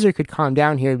composer could calm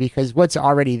down here because what's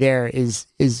already there is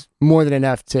more than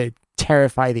enough to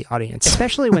terrify the audience.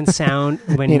 Especially when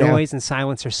noise and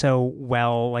silence are so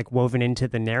well like woven into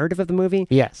the narrative of the movie.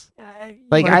 Yes.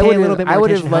 Like I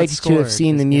would have liked to have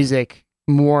seen the music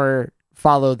more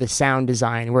follow the sound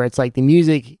design, where it's like the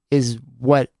music is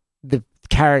what the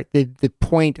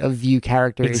point of view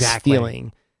character is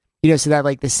feeling. So that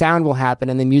like the sound will happen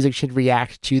and the music should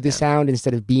react to the sound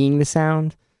instead of being the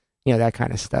sound. That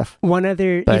kind of stuff. But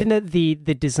even the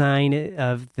design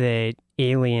of the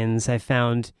aliens, I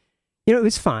found, it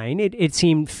was fine. It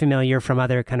seemed familiar from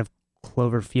other kind of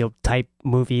Cloverfield type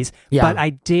movies. Yeah. But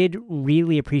I did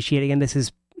really appreciate, again, this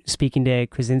is speaking to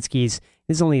Krasinski's,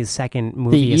 this is only his second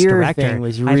movie as director. Thing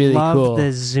was really I cool. love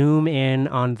the zoom in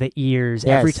on the ears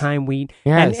every time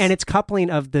and it's coupling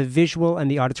of the visual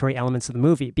and the auditory elements of the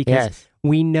movie, because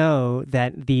we know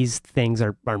that these things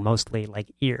are mostly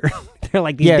like ear. They're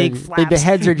like these big flaps. The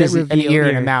heads are just an ear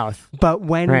and a mouth. But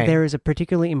when there is a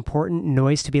particularly important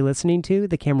noise to be listening to,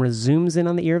 the camera zooms in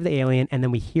on the ear of the alien, and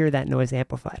then we hear that noise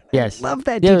amplified. Yes. I love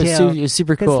that detail. It was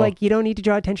super cool. Because like you don't need to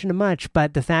draw attention to much,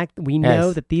 but the fact that we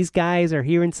know that these guys are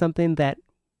hearing something that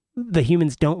the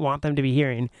humans don't want them to be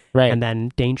hearing, and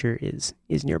then danger is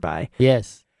nearby.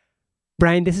 Yes.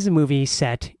 Brian, this is a movie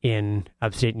set in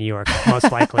upstate New York,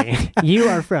 most likely. You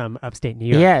are from upstate New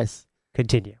York. Yes.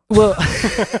 Continue. Well,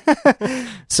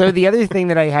 so the other thing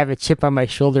that I have a chip on my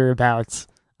shoulder about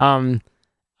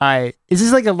This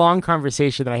is like a long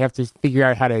conversation that I have to figure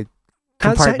out how to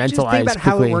compartmentalize. Just think about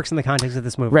how quickly. it works in the context of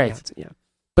this movie. Right. Yeah.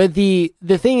 But the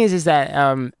thing is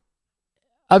that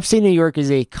upstate New York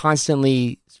is a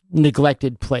constantly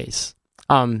neglected place.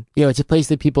 It's a place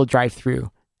that people drive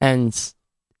through, and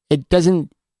it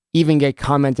doesn't even get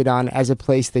commented on as a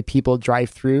place that people drive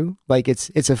through. Like it's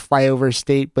a flyover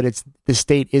state, but the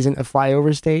state isn't a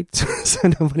flyover state, so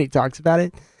nobody talks about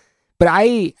it. But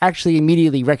I actually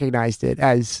immediately recognized it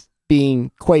as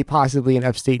being quite possibly in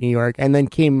upstate New York, and then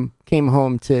came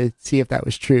home to see if that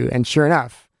was true. And sure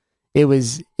enough, it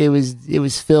was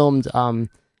filmed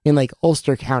in like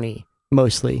Ulster County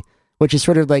mostly, which is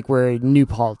sort of like where New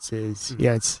Paltz is.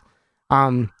 Yeah, it's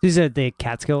these are the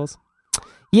Catskills.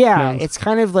 Yeah, it's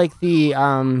kind of like the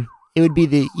it would be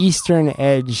the eastern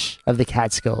edge of the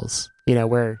Catskills,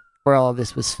 where all of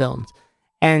this was filmed.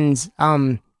 And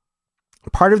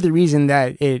part of the reason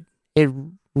that it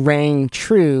rang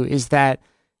true is that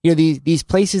these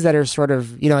places that are sort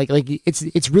of like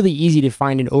it's really easy to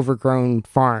find an overgrown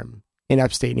farm in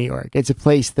upstate New York. It's a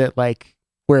place that like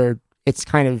where it's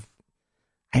kind of,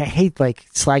 I hate like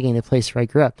slagging the place where I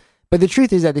grew up. But the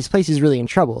truth is that this place is really in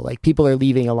trouble. Like people are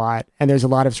leaving a lot, and there's a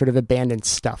lot of sort of abandoned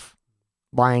stuff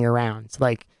lying around.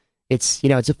 Like it's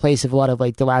a place of a lot of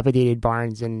like dilapidated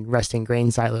barns and rusting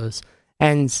grain silos.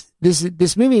 And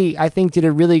this movie, I think, did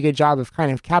a really good job of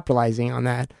kind of capitalizing on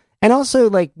that, and also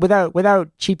like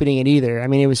without cheapening it either. I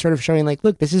mean, it was sort of showing like,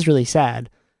 look, this is really sad,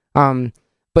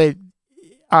 but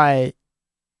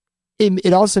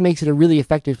it also makes it a really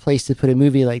effective place to put a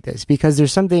movie like this, because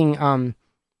there's something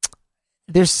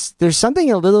there's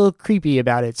something a little creepy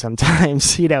about it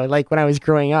sometimes. Like when I was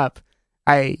growing up,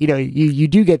 you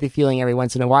do get the feeling every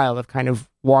once in a while of kind of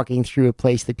walking through a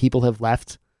place that people have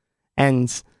left,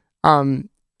 and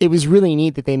it was really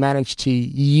neat that they managed to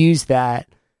use that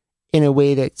in a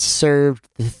way that served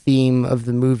the theme of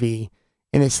the movie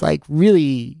in this like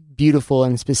really beautiful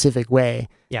and specific way.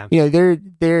 Yeah,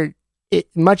 they're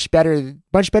much better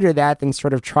that than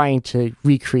sort of trying to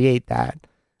recreate that.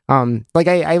 Like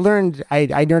I learned, I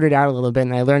nerded out a little bit,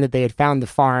 and I learned that they had found the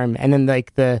farm, and then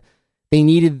like they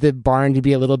needed the barn to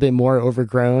be a little bit more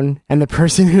overgrown, and the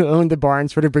person who owned the barn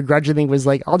sort of begrudgingly was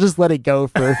like, I'll just let it go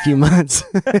for a few months,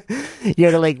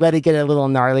 to like let it get a little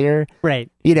gnarlier. Right.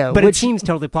 But it seems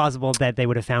totally plausible that they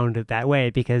would have found it that way,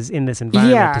 because in this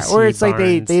environment, yeah, or it's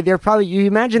like they're probably, you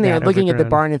imagine they were looking at the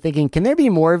barn and thinking, can there be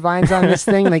more vines on this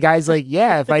thing? And the guy's like,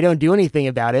 yeah, if I don't do anything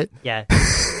about it. Yeah.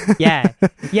 Yeah.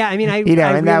 I mean,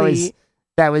 and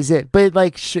that was it. But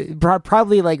like,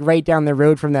 probably like right down the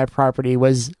road from that property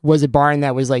was a barn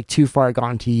that was like too far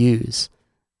gone to use,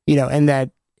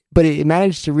 but it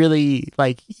managed to really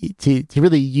like to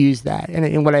really use that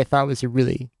in what I thought was a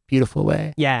really beautiful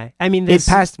way. Yeah, I mean, it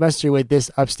passed muster with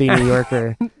this upstate New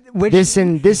Yorker. This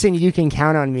and You Can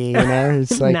Count on Me.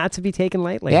 It's like not to be taken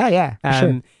lightly. Yeah,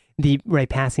 sure.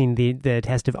 Passing the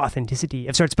test of authenticity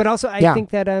of sorts, but also I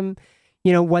think that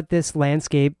what this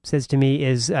landscape says to me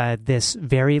is this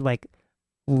very like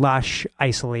lush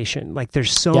isolation. Like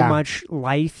there's so much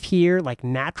life here, like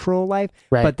natural life,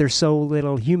 right, but there's so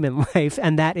little human life,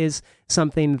 and that is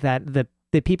something that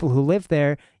the people who live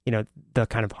there, the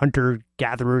kind of hunter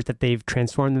gatherers that they've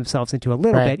transformed themselves into a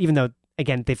little bit, even though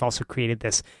again they've also created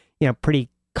this pretty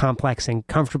complex and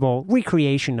comfortable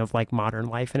recreation of like modern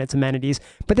life and its amenities,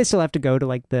 but they still have to go to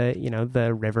like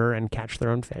the river and catch their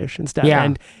own fish and stuff,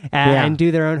 and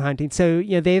do their own hunting. So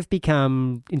they've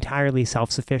become entirely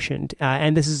self-sufficient,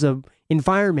 and this is a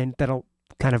environment that'll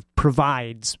kind of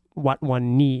provides what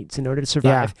one needs in order to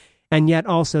survive. And yet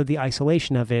also the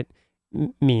isolation of it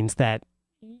means that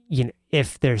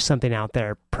if there's something out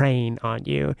there preying on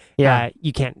you,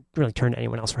 you can't really turn to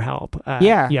anyone else for help. You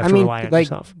have to rely on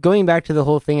yourself. Going back to the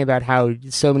whole thing about how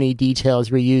so many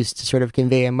details were used to sort of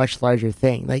convey a much larger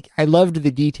thing. Like I loved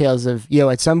the details of,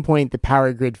 at some point the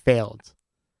power grid failed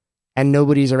and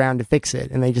nobody's around to fix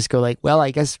it. And they just go like, well,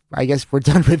 I guess we're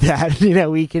done with that.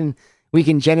 We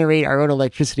can generate our own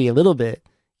electricity a little bit,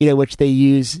 which they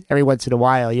use every once in a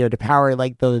while, to power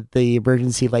like the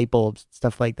emergency light bulbs,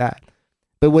 stuff like that.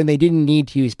 But when they didn't need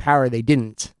to use power, they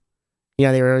didn't.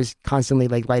 They were always constantly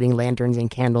like lighting lanterns and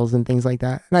candles and things like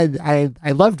that. And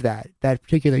I loved that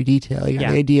particular detail. The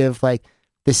idea of like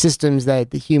the systems that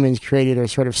the humans created are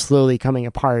sort of slowly coming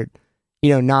apart.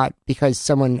 Not because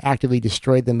someone actively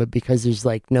destroyed them, but because there's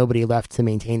like nobody left to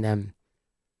maintain them.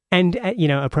 And,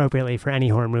 appropriately for any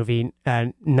horror movie,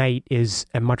 night is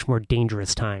a much more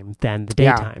dangerous time than the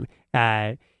daytime.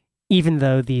 Even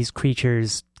though these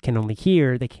creatures can only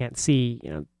hear, they can't see,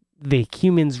 the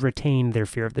humans retain their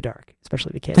fear of the dark,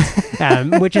 especially the kids,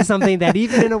 which is something that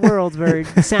even in a world where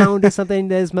sound is something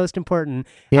that is most important,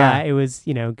 it was,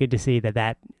 good to see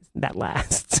that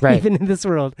lasts. Right. Even in this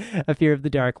world, a fear of the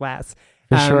dark lasts.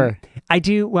 For sure. I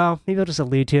do, well, maybe I'll just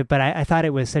allude to it, but I thought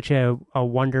it was such a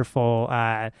wonderful,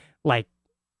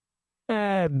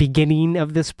 beginning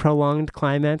of this prolonged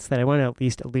climax that I want to at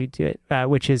least allude to it,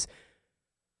 which is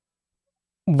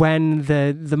when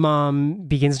the mom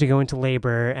begins to go into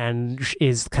labor and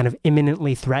is kind of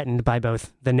imminently threatened by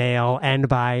both the nail and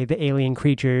by the alien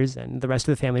creatures, and the rest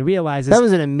of the family realizes that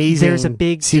was an amazing there's a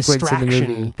big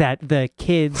distraction that the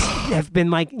kids have been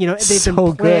they've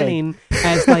been planning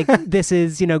as this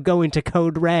is going to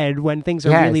code red when things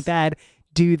are really bad,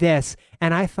 do this.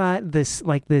 And I thought this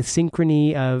the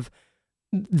synchrony of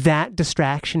that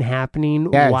distraction happening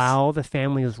while the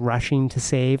family was rushing to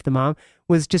save the mom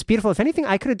was just beautiful. If anything,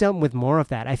 I could have done with more of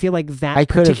that. I feel like that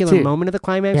particular moment of the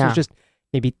climax was just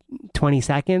maybe 20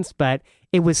 seconds, but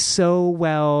it was so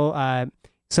well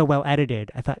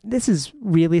edited. I thought this is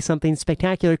really something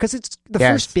spectacular because it's the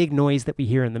first big noise that we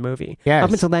hear in the movie. Up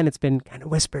until then, it's been kind of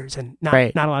whispers and not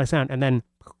a lot of sound. And then,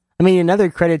 I mean, another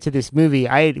credit to this movie.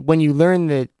 When you learn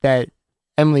that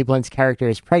Emily Blunt's character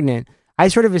is pregnant, I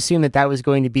sort of assumed that was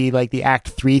going to be like the Act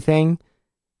 3 thing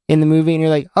in the movie, and you're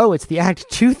like, oh, it's the Act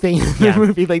 2 thing in the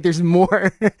movie. Like, there's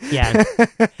more.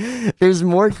 There's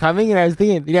more coming. And I was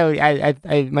thinking, I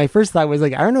my first thought was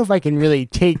like, I don't know if I can really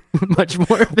take much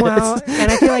more of this. Well,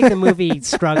 and I feel like the movie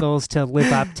struggles to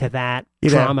live up to that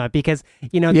drama because,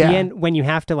 at the end, when you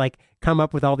have to come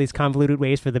up with all these convoluted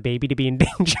ways for the baby to be in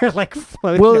danger,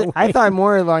 floating away. I thought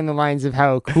more along the lines of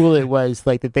how cool it was,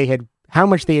 that how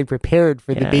much they had prepared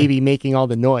for the baby making all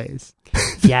the noise.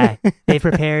 Yeah, they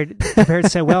prepared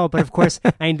so well. But of course,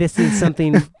 this is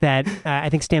something that I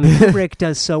think Stanley Kubrick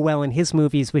does so well in his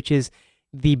movies, which is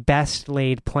the best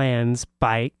laid plans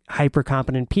by hyper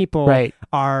competent people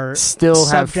are still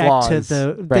have flaws.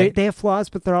 They have flaws,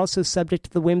 but they're also subject to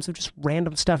the whims of just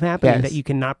random stuff happening that you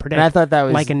cannot predict. And I thought that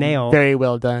was like a nail, very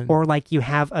well done. Or you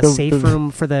have a safe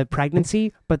room for the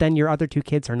pregnancy, but then your other two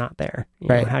kids are not there. You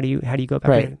know, how do you go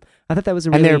about it? I thought that was a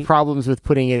really... And there are problems with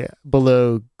putting it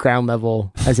below ground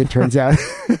level, as it turns out.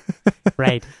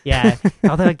 Right, yeah.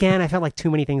 Although, again, I felt like too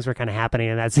many things were kind of happening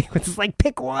in that sequence. It's like,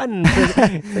 pick one.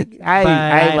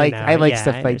 I like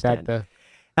stuff like that, though.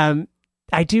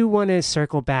 I do want to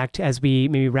circle back to, as we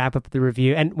maybe wrap up the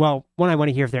review. And, well, one, I want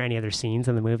to hear if there are any other scenes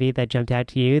in the movie that jumped out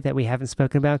to you that we haven't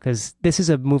spoken about, because this is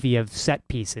a movie of set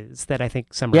pieces that I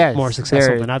think some are more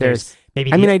successful than others.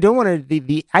 Maybe. I don't want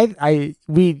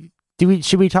to...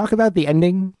 Should we talk about the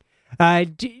ending? All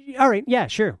right, yeah,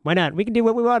 sure. Why not? We can do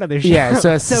what we want on this show. Yeah,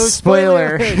 so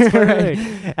spoiler.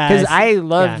 Because I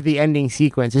loved the ending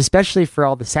sequence, especially for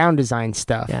all the sound design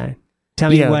stuff. Yeah.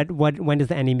 Tell me when does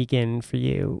the ending begin for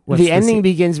you? The ending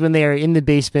begins when they are in the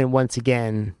basement once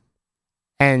again,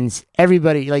 and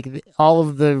everybody, all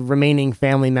of the remaining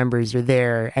family members are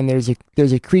there, and there's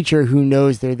a creature who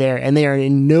knows they're there, and they are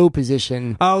in no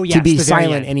position to be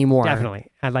silent anymore. Definitely.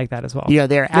 I like that as well.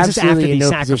 They're absolutely in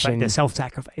no position. The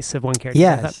self-sacrifice of one character.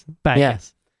 Yes.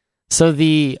 Yes. So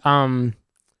the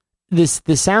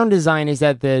sound design is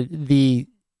that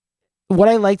what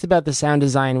I liked about the sound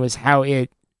design was how it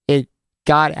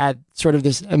got at sort of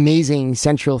this amazing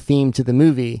central theme to the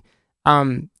movie.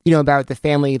 About the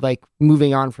family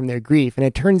moving on from their grief, and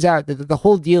it turns out that the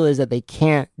whole deal is that they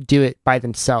can't do it by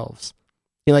themselves.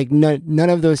 None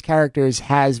of those characters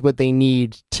has what they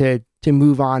need to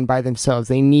move on by themselves.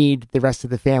 They need the rest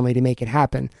of the family to make it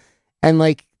happen. And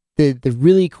the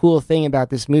really cool thing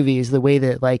about this movie is the way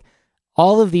that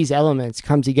all of these elements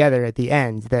come together at the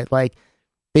end. That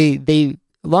they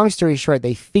long story short,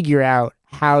 they figure out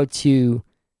how to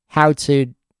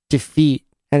defeat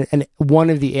and one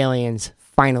of the aliens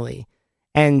finally.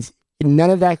 And none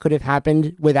of that could have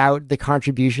happened without the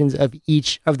contributions of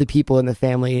each of the people in the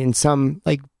family in some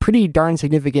pretty darn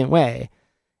significant way.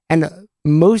 And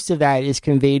most of that is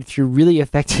conveyed through really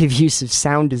effective use of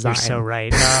sound design. You're so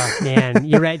right. Oh, man,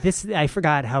 you're right. I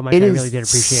forgot how much I really did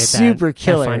appreciate super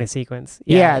killer. That final sequence.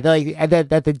 Yeah,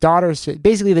 that the daughter,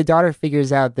 basically the daughter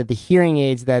figures out that the hearing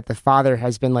aids that the father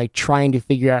has been trying to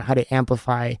figure out how to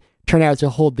amplify turn out to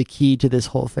hold the key to this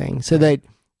whole thing, so that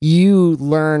you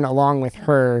learn along with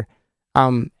her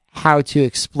how to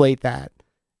exploit that.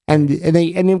 And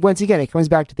then once again, it comes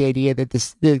back to the idea that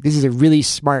this is a really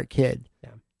smart kid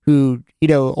who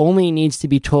only needs to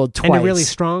be told twice, and a really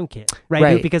strong kid,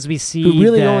 right? Because we see who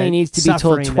really only needs to be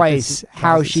told twice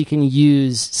how she can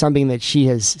use something that she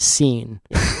has seen.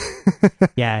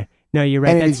 Yeah, no, you're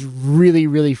right. And it's really,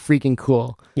 really freaking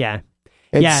cool. Yeah.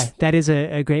 Yeah, that is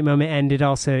a great moment, and it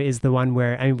also is the one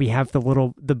where we have the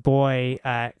boy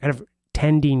kind of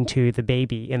tending to the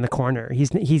baby in the corner.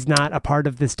 He's not a part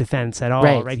of this defense at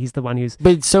all, right? He's the one who's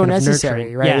but it's so kind of necessary,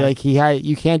 nurturing. right? Yeah. Like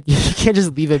you can't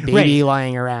just leave a baby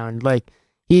lying around. Like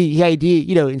he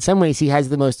in some ways he has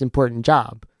the most important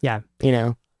job. Yeah,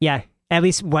 yeah. At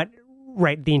least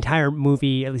the entire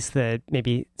movie, at least the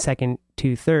maybe second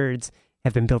 2/3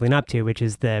 have been building up to, which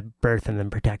is the birth and the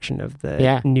protection of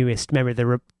the newest member,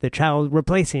 the child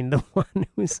replacing the one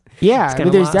who's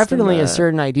there's definitely a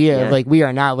certain idea of like, we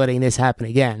are not letting this happen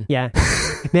again. Yeah.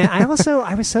 Man, I was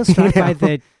so struck by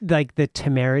the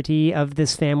temerity of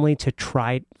this family to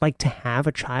try to have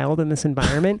a child in this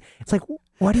environment. It's like,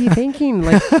 what are you thinking?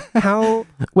 Like, how?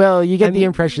 Well, you get the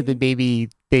impression that maybe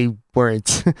they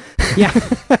weren't. Yeah.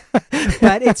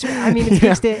 But it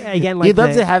speaks to, again, like, you'd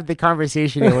love to have the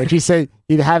conversation in which you said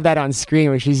you'd have that on screen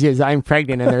where she says, "I'm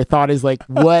pregnant," and their thought is like,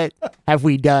 "What have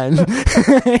we done?"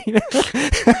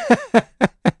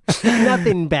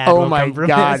 Nothing bad. Oh my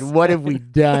God! This. What have we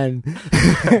done?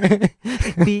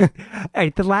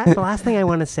 The last thing I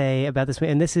want to say about this,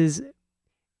 and this is,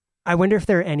 I wonder if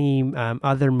there are any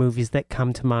other movies that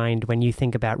come to mind when you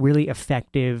think about really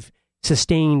effective,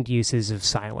 sustained uses of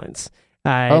silence.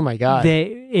 Oh my God!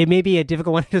 It may be a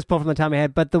difficult one to just pull from the top of my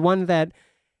head, but the one that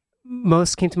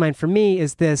most came to mind for me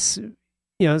is this.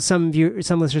 Some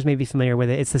listeners may be familiar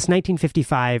with it. It's this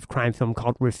 1955 crime film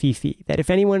called Rififi. That if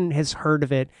anyone has heard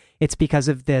of it, it's because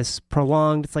of this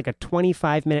prolonged. It's like a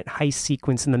 25-minute heist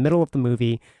sequence in the middle of the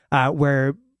movie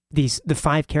where the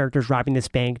 5 characters robbing this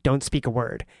bank don't speak a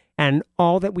word, and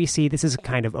all that we see. This is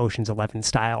kind of Ocean's 11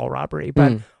 style robbery,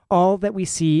 but. All that we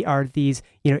see are these,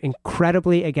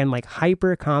 incredibly, again, like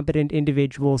hyper competent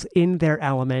individuals in their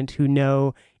element who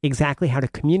know exactly how to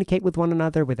communicate with one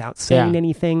another without saying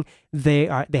anything. They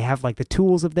have like the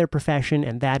tools of their profession,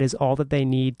 and that is all that they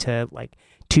need to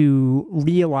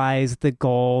realize the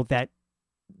goal that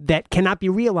cannot be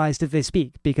realized if they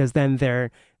speak, because then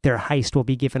their heist will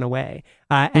be given away.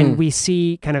 And we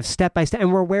see kind of step by step,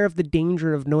 and we're aware of the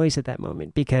danger of noise at that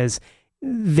moment because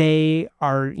they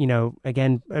are,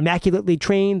 again, immaculately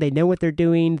trained. They know what they're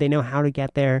doing. They know how to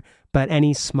get there. But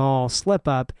any small slip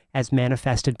up, as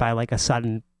manifested by like a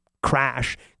sudden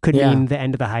crash, could mean the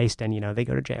end of the heist, and they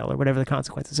go to jail or whatever the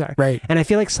consequences are. Right. And I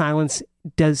feel like silence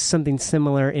does something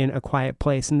similar in A Quiet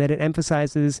Place, in that it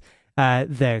emphasizes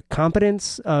the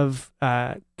competence of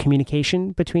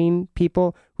communication between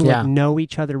people who know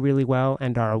each other really well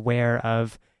and are aware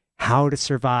of how to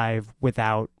survive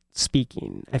without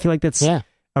speaking. I feel like that's a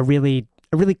really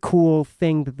cool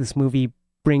thing that this movie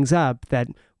brings up, that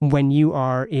when you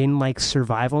are in like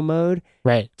survival mode,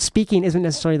 speaking isn't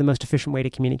necessarily the most efficient way to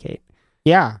communicate.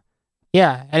 And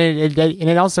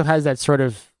it also has that sort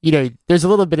of, there's a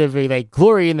little bit of a like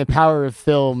glory in the power of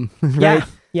film, right?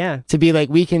 To be like,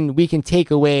 we can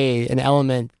take away an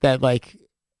element that like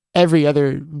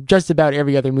just about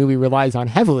every other movie relies on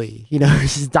heavily,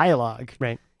 it's just dialogue.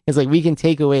 Right. It's like, we can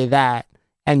take away that,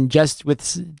 and just with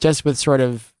sort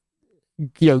of,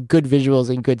 good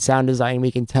visuals and good sound design, we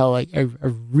can tell like a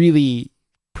really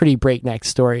pretty breakneck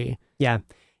story. Yeah.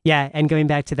 And going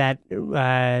back to that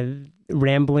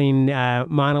rambling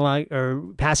monologue or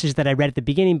passage that I read at the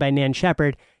beginning by Nan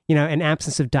Shepard, an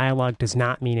absence of dialogue does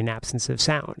not mean an absence of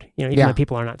sound. Even though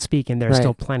people are not speaking, there are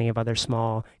still plenty of other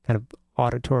small kind of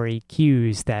auditory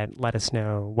cues that let us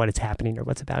know what is happening or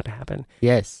what's about to happen.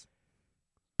 Yes.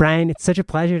 Brian, it's such a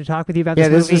pleasure to talk with you about this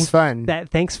movie. Yeah, this was fun.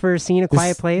 Thanks for seeing A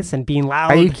Quiet Place and being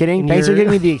loud. Are you kidding? Thanks for giving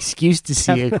me the excuse to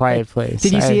see A Quiet Place.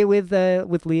 Did you see it with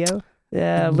Leo?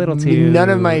 A little too.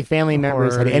 None of my family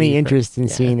members had any interest in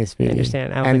seeing this movie. I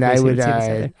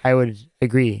understand. I would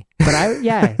agree. But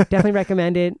definitely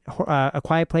recommend it. A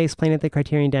Quiet Place, playing at the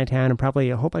Criterion downtown, and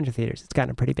probably a whole bunch of theaters. It's gotten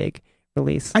a pretty big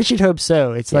release. I should hope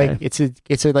so. It's like it's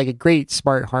a great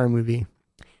smart horror movie.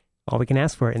 All we can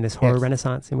ask for in this horror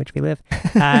renaissance in which we live.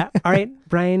 All right,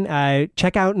 Brian,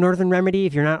 check out Northern Remedy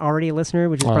if you're not already a listener,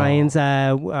 which is Brian's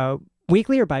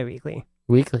weekly or bi-weekly?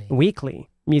 Weekly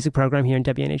music program here in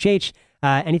WNHH.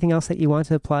 Anything else that you want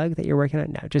to plug that you're working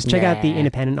on? No, just check out the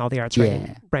Independent All the Arts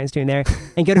writing Brian's doing there.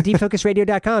 And go to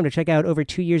deepfocusradio.com to check out over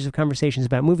 2 years of conversations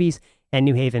about movies and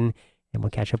New Haven. And we'll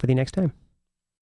catch up with you next time.